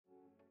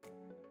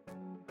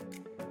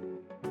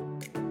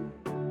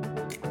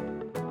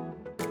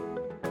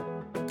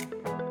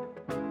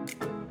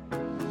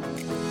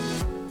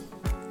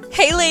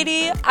Hey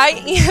lady,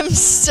 I am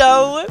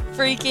so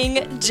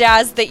freaking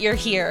jazzed that you're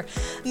here.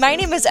 My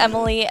name is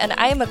Emily and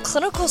I am a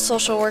clinical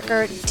social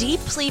worker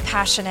deeply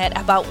passionate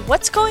about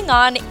what's going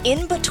on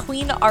in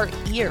between our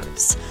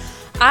ears.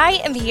 I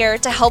am here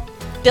to help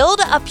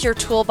build up your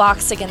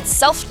toolbox against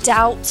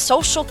self-doubt,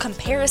 social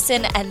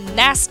comparison, and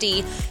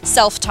nasty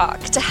self-talk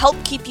to help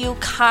keep you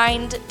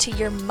kind to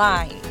your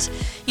mind.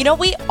 You know,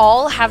 we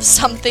all have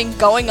something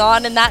going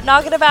on in that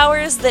noggin of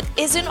ours that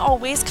isn't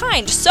always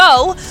kind.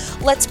 So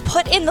let's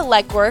put in the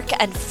legwork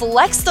and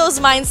flex those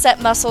mindset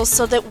muscles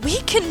so that we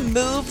can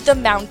move the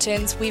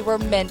mountains we were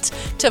meant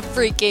to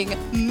freaking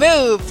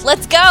move.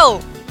 Let's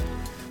go!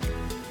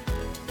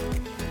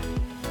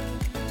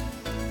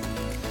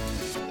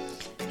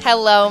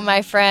 Hello,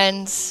 my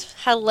friends.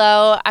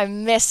 Hello, I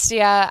missed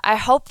ya. I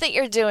hope that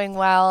you're doing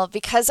well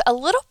because a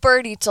little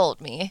birdie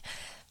told me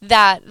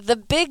that the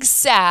big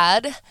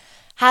sad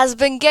has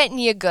been getting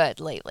you good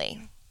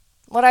lately.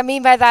 What I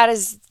mean by that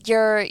is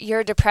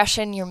your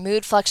depression, your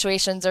mood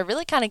fluctuations are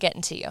really kind of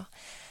getting to you.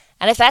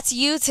 And if that's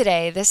you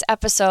today, this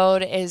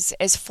episode is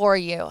for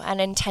you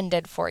and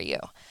intended for you.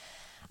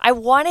 I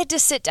wanted to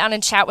sit down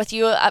and chat with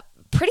you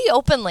pretty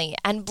openly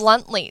and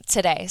bluntly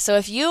today. So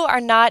if you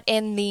are not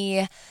in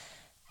the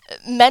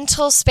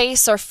mental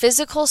space or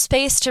physical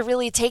space to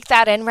really take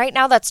that in right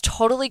now, that's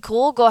totally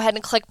cool. Go ahead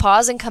and click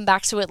pause and come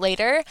back to it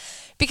later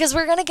because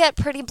we're going to get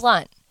pretty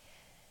blunt.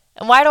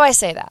 And why do I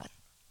say that?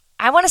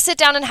 I want to sit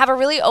down and have a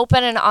really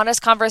open and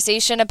honest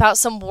conversation about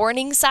some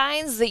warning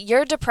signs that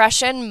your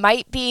depression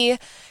might be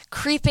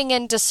creeping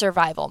into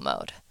survival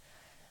mode.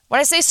 When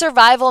I say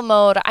survival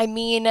mode, I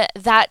mean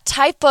that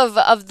type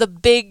of the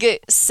big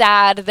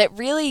sad that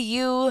really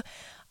you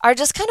are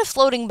just kind of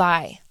floating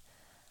by.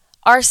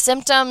 Our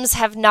symptoms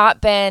have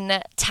not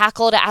been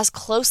tackled as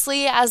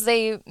closely as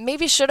they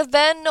maybe should have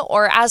been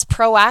or as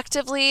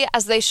proactively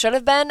as they should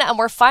have been, and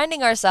we're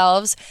finding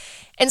ourselves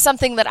in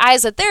something that I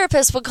as a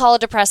therapist would call a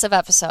depressive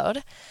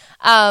episode,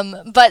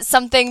 but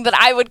something that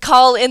I would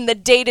call in the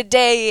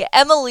day-to-day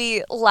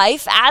Emily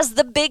life as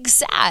the big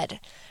sad,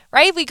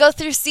 right? We go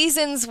through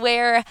seasons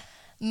where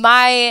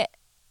my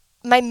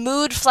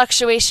mood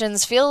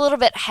fluctuations feel a little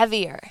bit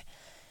heavier.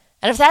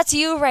 And if that's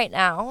you right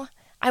now,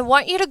 I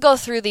want you to go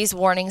through these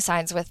warning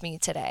signs with me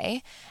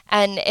today.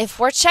 And if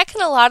we're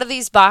checking a lot of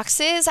these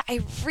boxes,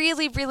 I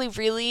really, really,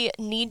 really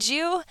need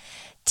you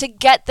to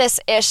get this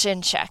ish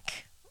in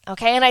check.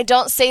 Okay? And I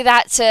don't say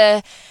that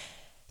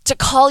to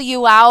call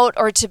you out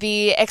or to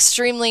be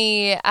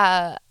extremely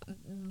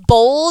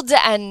bold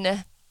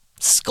and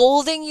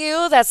scolding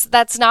you.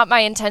 That's not my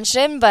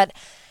intention, but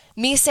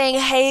me saying,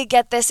 hey,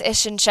 get this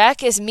ish in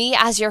check is me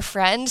as your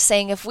friend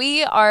saying if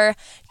we are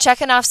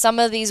checking off some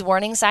of these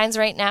warning signs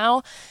right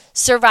now,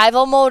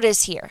 survival mode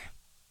is here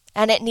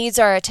and it needs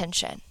our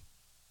attention.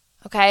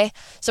 Okay?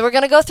 So we're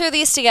going to go through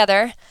these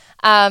together.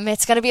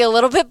 It's going to be a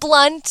little bit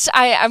blunt.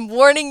 I'm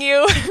warning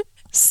you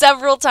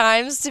several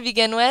times to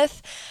begin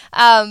with.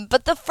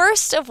 But the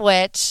first of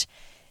which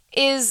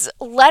is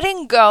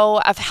letting go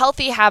of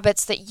healthy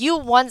habits that you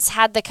once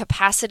had the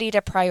capacity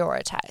to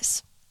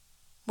prioritize.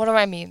 What do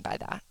I mean by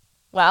that?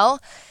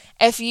 Well,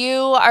 if you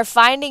are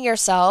finding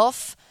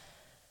yourself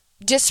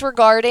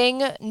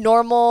disregarding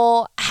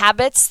normal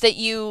habits that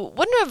you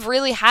wouldn't have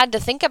really had to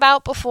think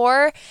about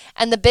before,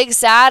 and the big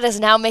sad is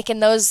now making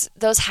those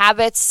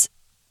habits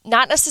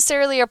not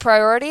necessarily a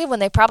priority when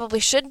they probably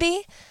should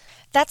be,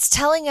 that's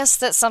telling us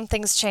that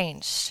something's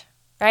changed,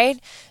 right?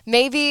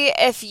 Maybe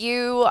if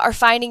you are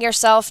finding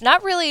yourself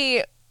not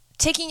really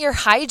taking your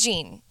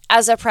hygiene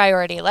as a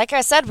priority, like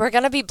I said, we're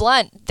going to be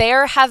blunt.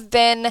 There have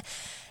been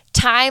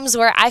times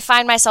where I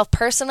find myself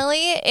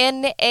personally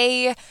in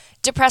a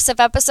depressive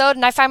episode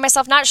and I find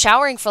myself not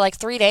showering for like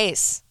 3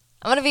 days.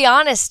 I'm going to be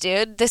honest,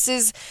 dude. This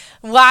is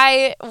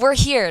why we're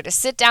here, to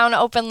sit down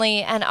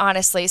openly and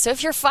honestly. So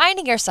if you're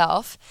finding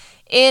yourself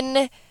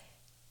in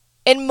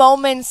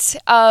moments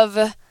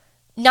of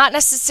not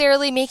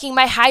necessarily making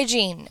my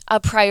hygiene a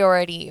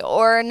priority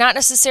or not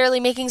necessarily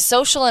making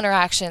social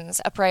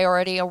interactions a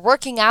priority or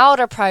working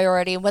out a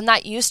priority when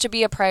that used to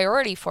be a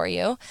priority for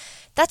you,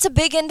 that's a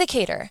big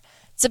indicator.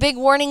 It's a big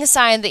warning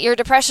sign that your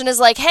depression is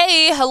like,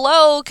 hey,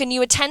 hello, can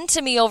you attend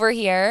to me over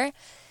here?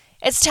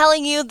 It's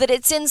telling you that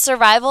it's in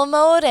survival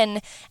mode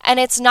and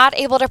it's not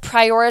able to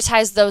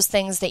prioritize those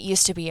things that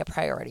used to be a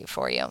priority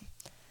for you.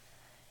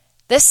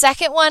 This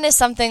second one is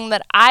something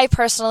that I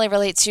personally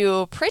relate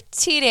to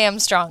pretty damn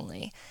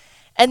strongly.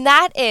 And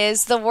that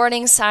is the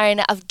warning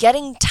sign of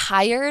getting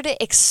tired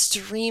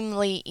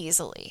extremely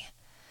easily.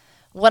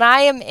 When I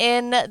am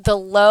in the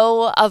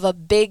low of a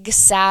big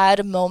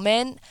sad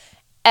moment,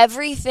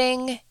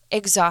 everything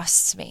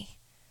exhausts me.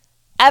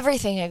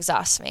 Everything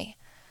exhausts me.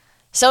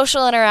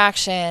 Social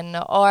interaction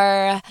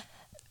or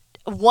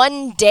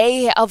one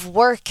day of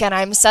work and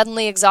I'm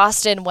suddenly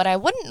exhausted when I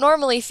wouldn't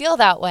normally feel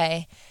that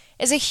way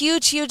is a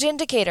huge, huge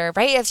indicator,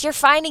 right? If you're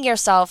finding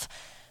yourself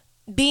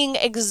being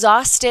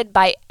exhausted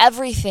by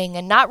everything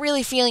and not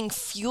really feeling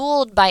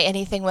fueled by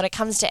anything when it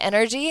comes to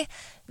energy,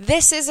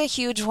 this is a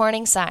huge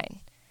warning sign.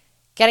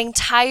 Getting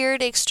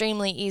tired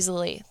extremely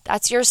easily.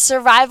 That's your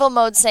survival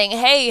mode saying,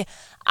 hey,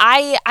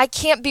 I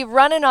can't be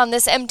running on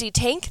this empty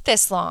tank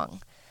this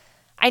long.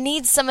 I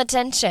need some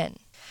attention.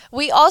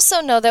 We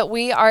also know that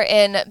we are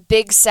in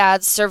big,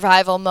 sad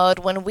survival mode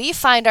when we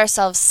find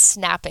ourselves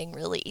snapping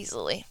really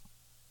easily.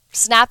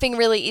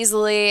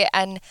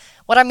 And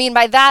what I mean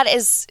by that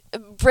is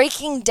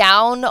breaking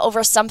down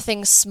over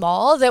something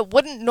small that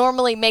wouldn't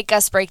normally make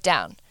us break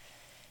down.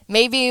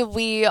 Maybe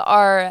we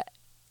are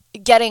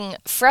getting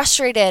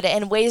frustrated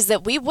in ways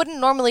that we wouldn't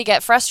normally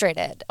get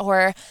frustrated,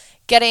 or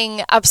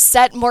getting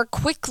upset more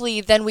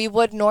quickly than we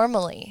would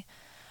normally.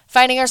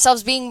 Finding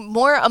ourselves being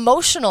more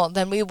emotional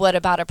than we would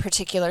about a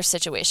particular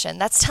situation.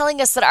 That's telling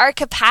us that our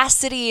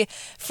capacity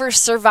for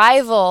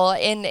survival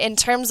in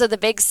terms of the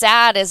big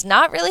sad is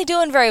not really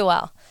doing very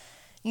well.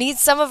 Needs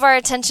some of our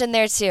attention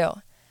there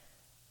too.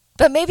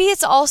 But maybe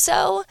it's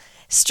also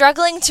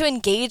struggling to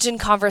engage in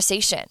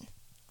conversation.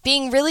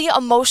 Being really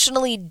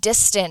emotionally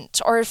distant,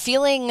 or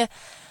feeling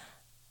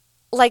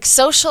like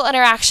social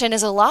interaction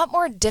is a lot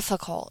more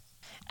difficult.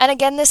 And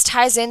again, this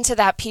ties into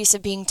that piece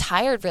of being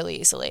tired really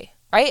easily.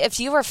 Right? If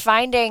you are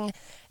finding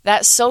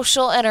that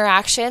social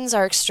interactions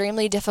are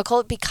extremely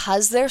difficult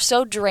because they're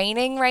so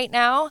draining right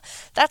now,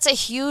 that's a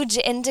huge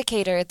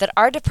indicator that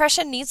our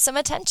depression needs some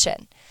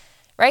attention,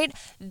 right?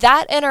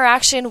 That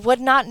interaction would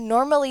not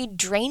normally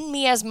drain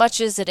me as much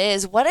as it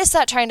is. What is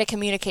that trying to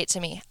communicate to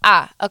me?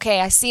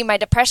 Okay, I see my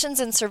depression's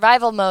in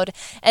survival mode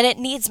and it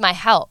needs my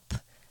help.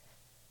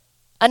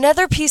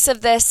 Another piece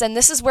of this, and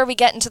this is where we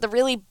get into the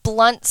really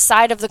blunt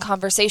side of the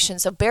conversation,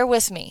 so bear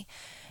with me,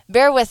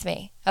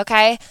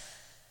 okay?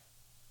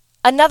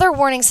 Another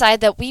warning sign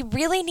that we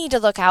really need to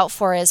look out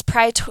for is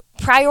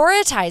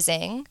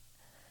prioritizing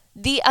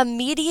the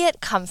immediate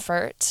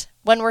comfort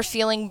when we're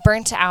feeling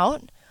burnt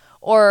out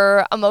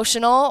or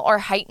emotional or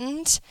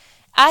heightened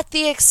at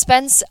the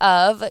expense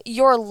of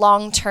your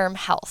long-term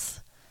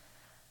health.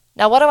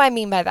 Now, what do I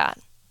mean by that?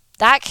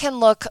 That can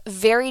look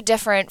very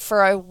different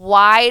for a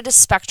wide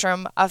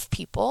spectrum of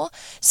people.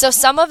 So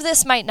some of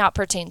this might not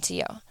pertain to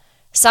you.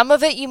 Some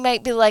of it you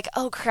might be like,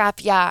 oh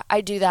crap, yeah,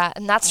 I do that.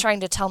 And that's trying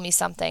to tell me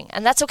something.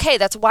 And that's okay.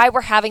 That's why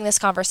we're having this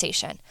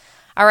conversation.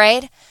 All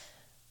right?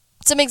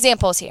 Some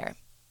examples here.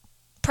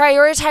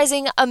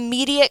 Prioritizing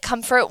immediate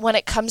comfort when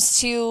it comes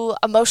to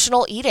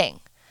emotional eating.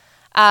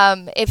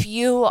 If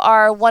you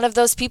are one of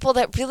those people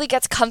that really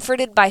gets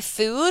comforted by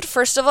food,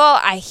 first of all,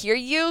 I hear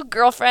you,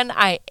 girlfriend,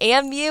 I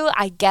am you,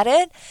 I get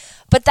it.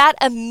 But that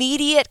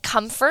immediate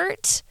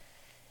comfort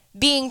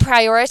being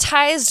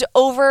prioritized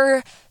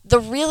over the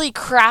really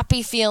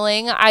crappy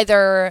feeling,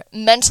 either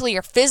mentally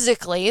or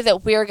physically,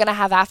 that we're going to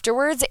have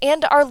afterwards,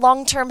 and our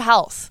long-term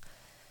health,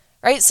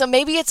 right? So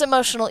maybe it's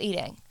emotional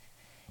eating.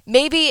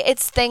 Maybe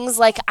it's things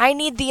like, I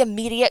need the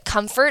immediate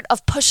comfort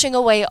of pushing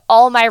away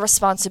all my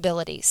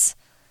responsibilities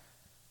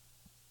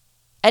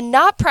and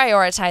not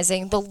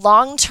prioritizing the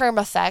long-term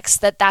effects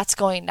that that's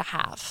going to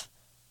have,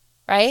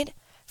 right?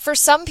 For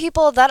some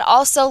people, that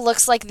also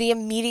looks like the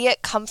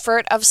immediate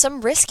comfort of some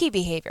risky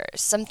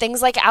behaviors, some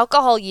things like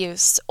alcohol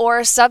use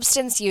or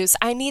substance use.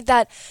 I need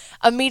that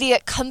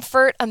immediate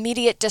comfort,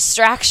 immediate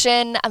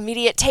distraction,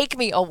 immediate take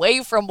me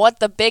away from what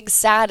the big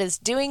sad is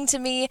doing to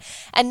me,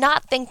 and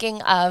not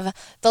thinking of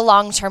the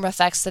long-term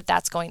effects that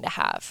that's going to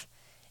have.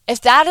 If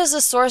that is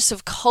a source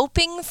of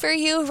coping for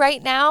you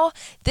right now,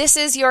 this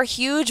is your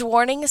huge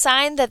warning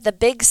sign that the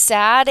big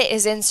sad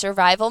is in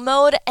survival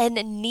mode and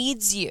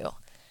needs you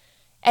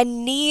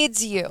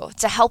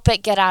to help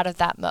it get out of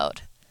that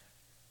mode.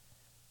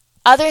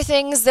 Other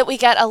things that we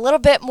get a little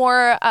bit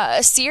more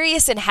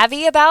serious and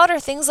heavy about are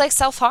things like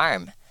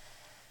self-harm,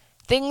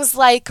 things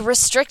like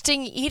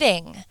restricting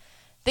eating,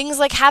 things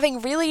like having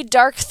really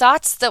dark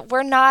thoughts that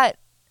we're not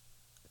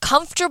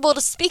comfortable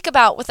to speak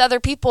about with other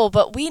people,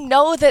 but we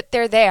know that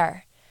they're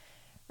there,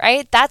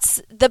 right? That's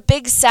the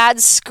big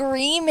sad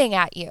screaming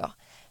at you,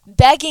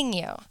 begging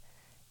you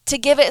to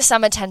give it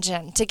some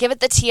attention, to give it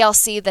the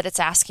TLC that it's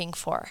asking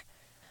for.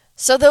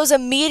 So those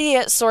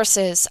immediate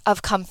sources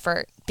of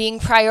comfort being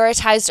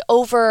prioritized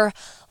over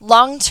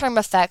long-term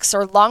effects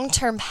or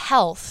long-term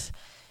health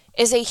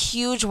is a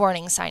huge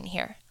warning sign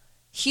here.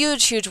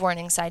 Huge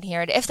warning sign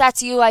here. And if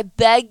that's you, I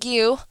beg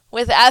you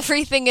with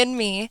everything in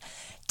me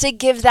to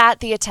give that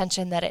the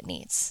attention that it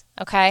needs,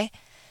 okay?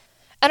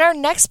 And our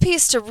next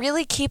piece to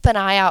really keep an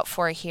eye out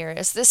for here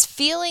is this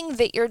feeling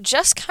that you're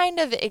just kind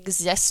of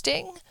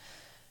existing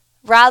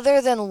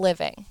rather than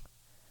living.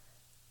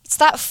 It's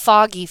that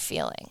foggy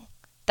feeling.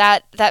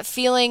 That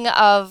feeling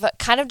of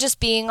kind of just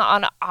being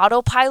on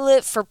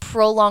autopilot for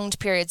prolonged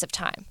periods of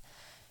time.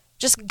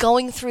 Just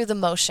going through the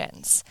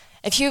motions.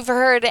 If you've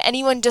heard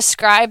anyone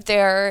describe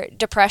their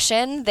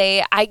depression,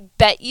 I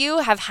bet you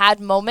have had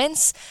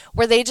moments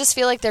where they just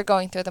feel like they're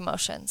going through the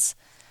motions.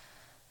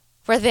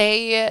 Where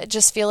they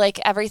just feel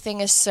like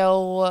everything is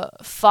so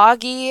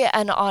foggy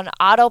and on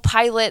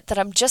autopilot that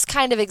I'm just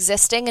kind of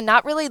existing and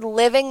not really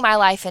living my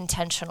life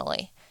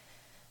intentionally.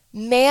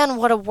 Man,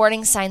 what a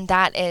warning sign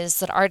that is,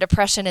 that our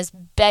depression is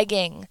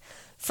begging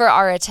for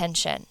our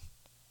attention.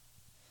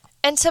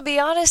 And to be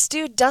honest,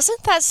 dude,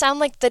 doesn't that sound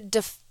like the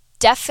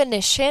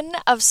definition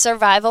of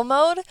survival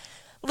mode,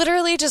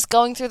 literally just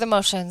going through the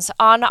motions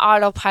on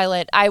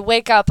autopilot. I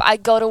wake up, I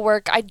go to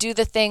work, I do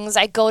the things,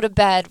 I go to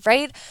bed,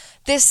 right?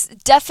 This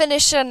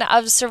definition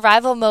of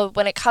survival mode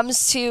when it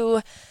comes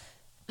to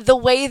the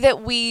way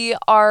that we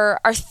are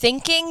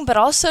thinking, but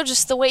also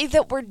just the way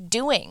that we're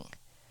doing.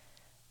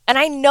 And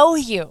I know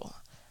you.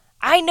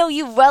 I know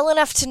you well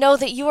enough to know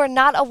that you are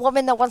not a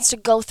woman that wants to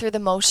go through the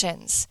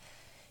motions.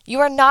 You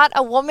are not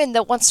a woman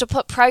that wants to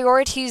put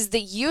priorities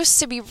that used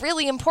to be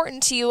really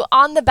important to you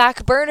on the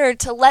back burner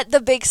to let the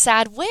big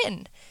sad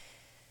win.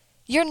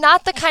 You're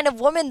not the kind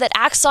of woman that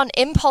acts on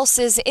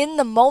impulses in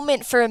the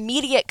moment for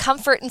immediate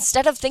comfort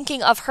instead of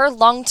thinking of her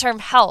long-term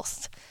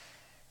health.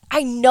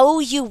 I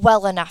know you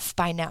well enough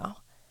by now.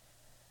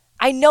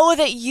 I know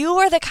that you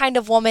are the kind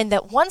of woman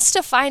that wants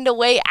to find a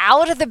way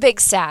out of the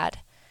big sad,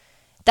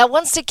 that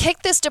wants to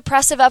kick this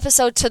depressive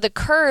episode to the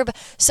curb,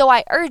 so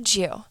I urge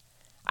you.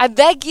 I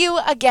beg you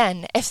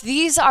again, if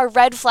these are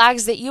red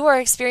flags that you are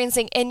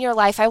experiencing in your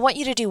life, I want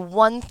you to do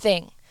one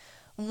thing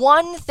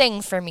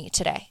for me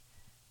today.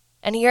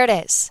 And here it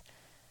is.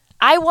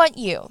 I want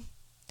you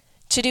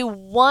to do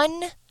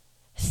one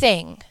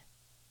thing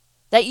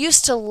that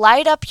used to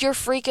light up your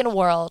freaking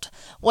world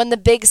when the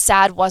big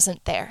sad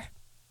wasn't there.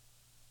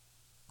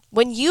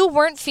 When you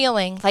weren't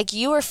feeling like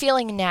you are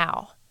feeling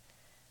now,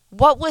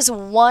 what was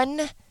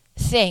one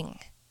thing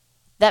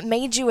that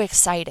made you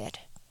excited?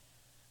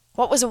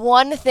 What was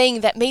one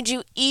thing that made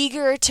you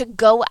eager to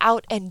go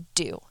out and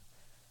do?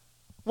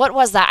 What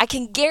was that? I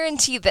can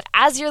guarantee that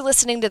as you're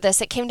listening to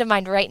this, it came to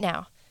mind right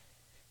now.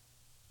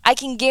 I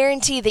can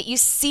guarantee that you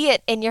see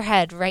it in your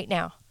head right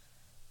now.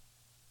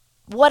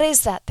 What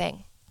is that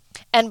thing?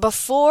 And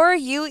before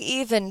you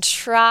even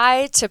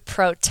try to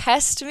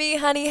protest me,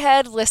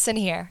 honeyhead, listen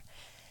here.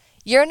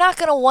 You're not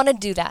going to want to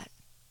do that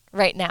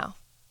right now.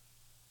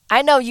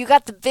 I know you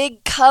got the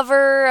big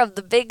cover of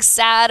the big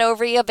sad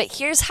over you, but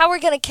here's how we're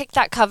going to kick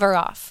that cover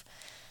off.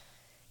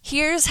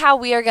 Here's how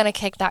we are going to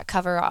kick that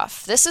cover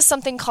off. This is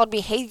something called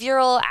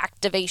behavioral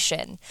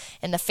activation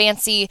in the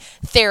fancy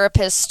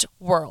therapist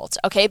world.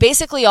 Okay,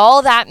 basically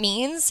all that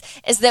means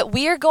is that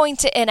we are going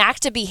to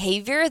enact a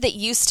behavior that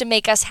used to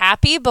make us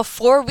happy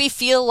before we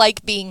feel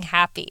like being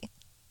happy.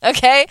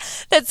 Okay,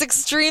 that's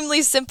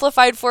extremely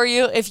simplified for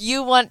you. If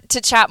you want to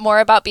chat more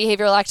about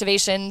behavioral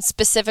activation,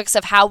 specifics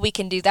of how we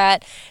can do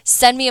that,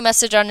 send me a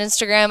message on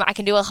Instagram. I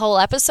can do a whole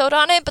episode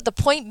on it. But the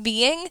point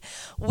being,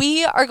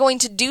 we are going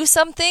to do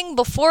something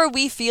before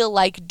we feel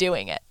like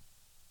doing it.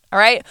 All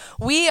right,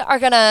 we are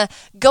going to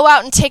go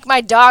out and take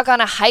my dog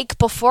on a hike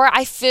before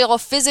I feel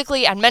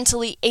physically and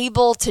mentally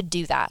able to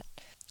do that.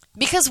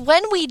 Because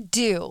when we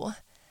do,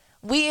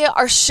 we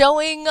are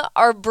showing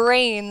our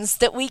brains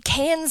that we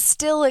can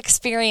still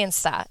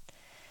experience that.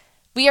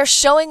 We are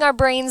showing our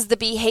brains the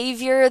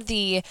behavior,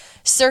 the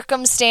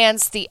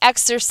circumstance, the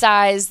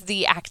exercise,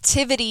 the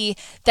activity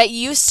that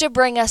used to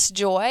bring us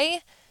joy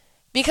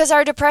because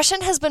our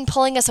depression has been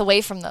pulling us away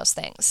from those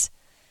things.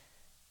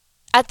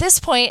 At this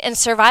point in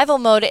survival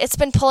mode, it's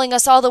been pulling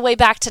us all the way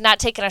back to not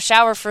taking a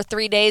shower for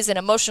 3 days and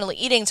emotionally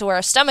eating to where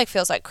our stomach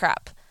feels like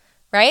crap,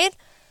 right?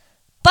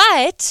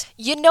 But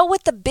you know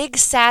what the big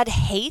sad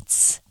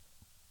hates?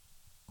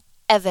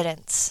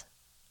 Evidence.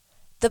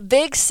 The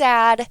big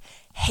sad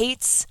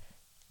hates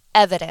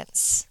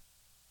evidence.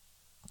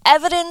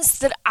 Evidence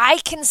that I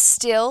can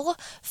still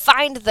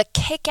find the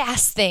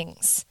kick-ass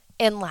things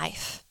in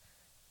life.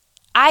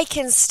 I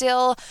can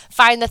still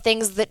find the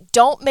things that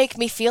don't make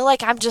me feel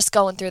like I'm just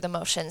going through the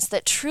motions,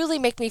 that truly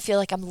make me feel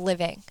like I'm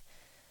living.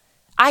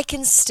 I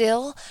can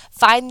still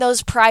find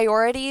those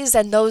priorities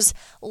and those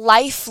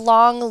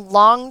lifelong,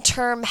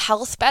 long-term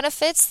health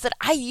benefits that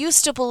I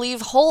used to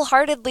believe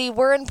wholeheartedly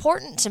were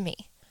important to me.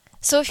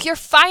 So if you're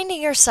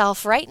finding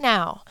yourself right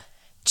now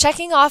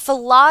checking off a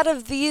lot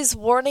of these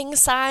warning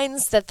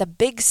signs that the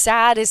big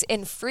sad is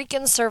in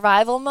freaking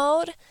survival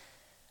mode,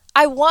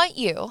 I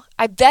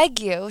beg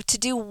you to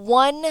do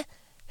one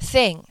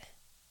thing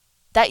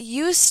that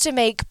used to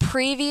make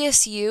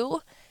previous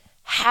you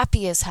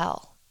happy as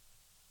hell.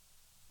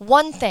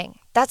 One thing.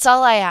 That's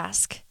all I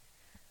ask.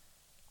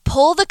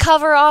 Pull the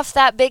cover off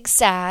that big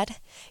sad,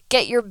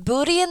 get your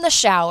booty in the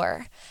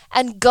shower,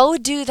 and go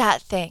do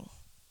that thing.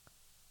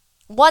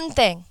 One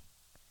thing.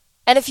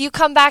 And if you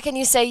come back and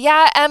you say,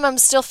 yeah, I'm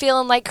still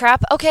feeling like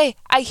crap, okay,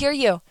 I hear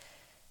you.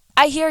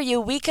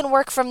 We can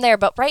work from there.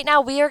 But right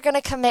now we are going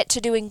to commit to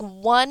doing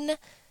one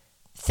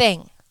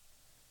thing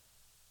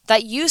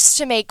that used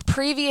to make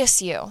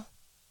previous you,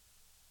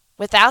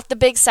 without the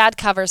big sad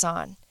covers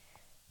on,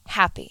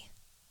 happy.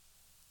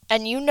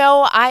 And you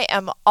know I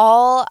am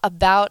all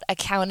about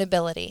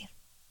accountability.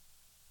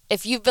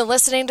 If you've been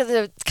listening to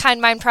the Kind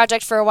Mind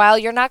Project for a while,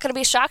 you're not going to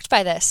be shocked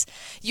by this.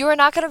 You are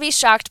not going to be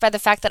shocked by the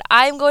fact that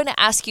I'm going to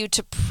ask you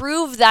to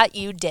prove that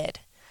you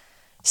did.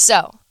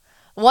 So,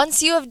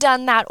 once you have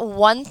done that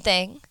one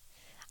thing,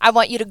 I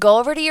want you to go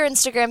over to your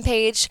Instagram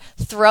page,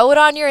 throw it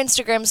on your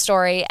Instagram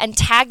story, and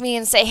tag me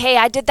and say, hey,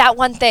 I did that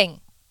one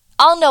thing.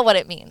 I'll know what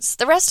it means.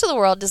 The rest of the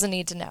world doesn't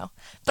need to know,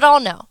 but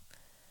I'll know.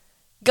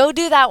 Go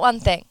do that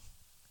one thing.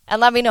 And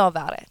let me know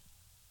about it.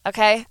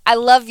 Okay? I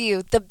love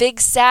you. The big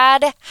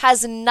sad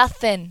has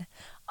nothing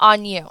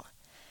on you.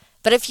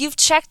 But if you've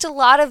checked a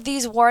lot of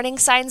these warning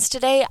signs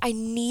today, I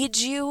need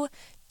you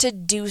to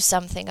do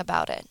something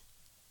about it.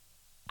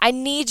 I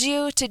need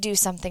you to do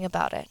something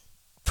about it.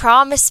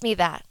 Promise me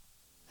that.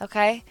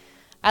 Okay?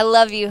 I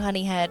love you,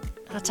 honeyhead.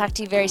 I'll talk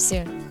to you very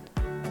soon.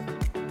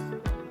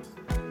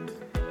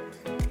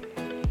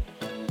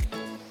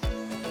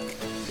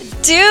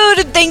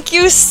 Dude, thank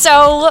you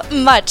so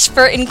much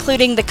for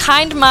including the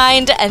kind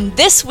mind and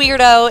this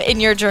weirdo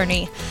in your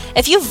journey.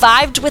 If you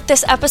vibed with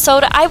this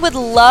episode, I would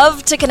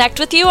love to connect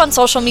with you on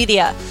social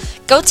media.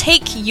 Go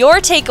take your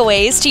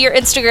takeaways to your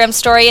Instagram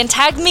story and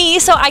tag me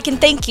so I can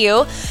thank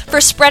you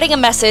for spreading a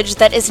message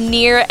that is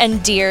near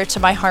and dear to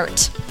my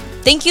heart.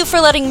 Thank you for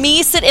letting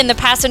me sit in the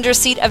passenger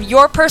seat of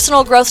your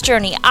personal growth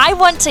journey. I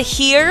want to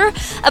hear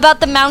about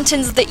the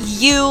mountains that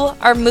you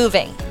are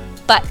moving.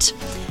 But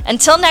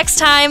until next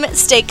time,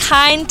 stay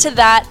kind to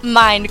that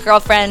mind,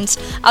 girlfriend.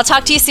 I'll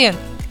talk to you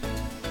soon.